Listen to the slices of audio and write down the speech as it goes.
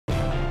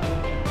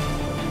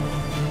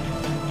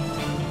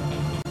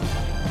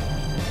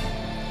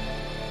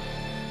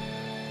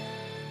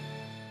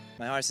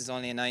My horse is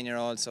only a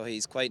 9-year-old, so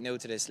he's quite new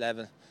to this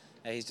level.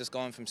 He's just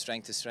going from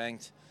strength to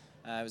strength.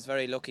 I was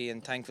very lucky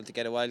and thankful to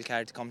get a wild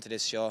card to come to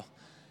this show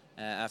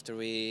after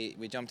we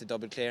jumped a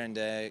double clear in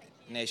the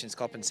Nations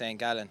Cup in St.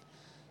 Gallen.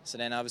 So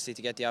then obviously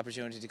to get the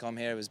opportunity to come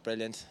here was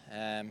brilliant.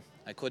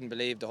 I couldn't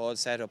believe the whole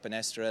setup in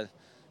Estoril,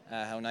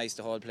 how nice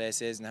the whole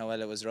place is and how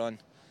well it was run.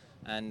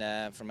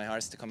 And for my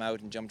horse to come out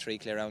and jump 3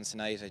 clear rounds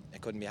tonight, I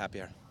couldn't be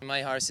happier.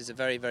 My horse is a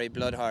very, very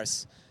blood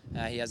horse.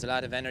 He has a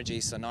lot of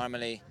energy, so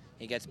normally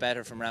he gets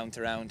better from round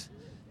to round.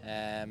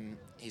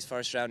 His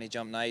first round he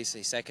jumped nice,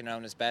 his second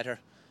round was better,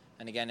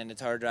 and again in the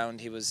third round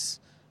he was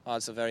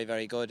also very,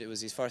 very good. It was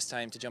his first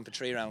time to jump a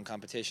 3-round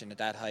competition at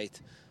that height,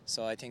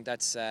 so I think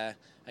that's a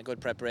good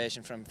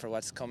preparation for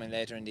what's coming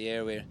later in the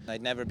year.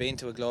 I'd never been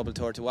to a global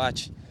tour to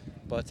watch,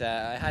 but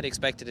I had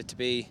expected it to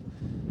be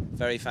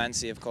very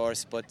fancy, of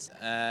course, but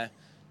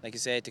like you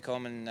say, to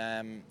come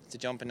and to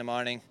jump in the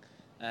morning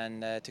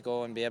and to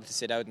go and be able to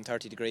sit out in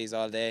 30 degrees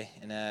all day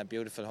in a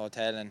beautiful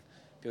hotel and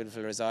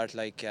beautiful resort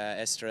like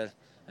Estoril,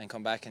 and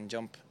come back and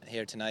jump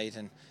here tonight,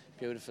 and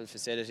beautiful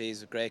facilities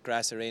with great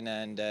grass arena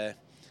and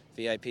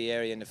VIP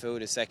area, and the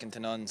food is second to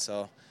none.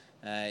 So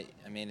I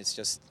mean,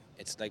 it's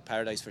like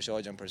paradise for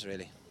show jumpers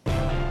really.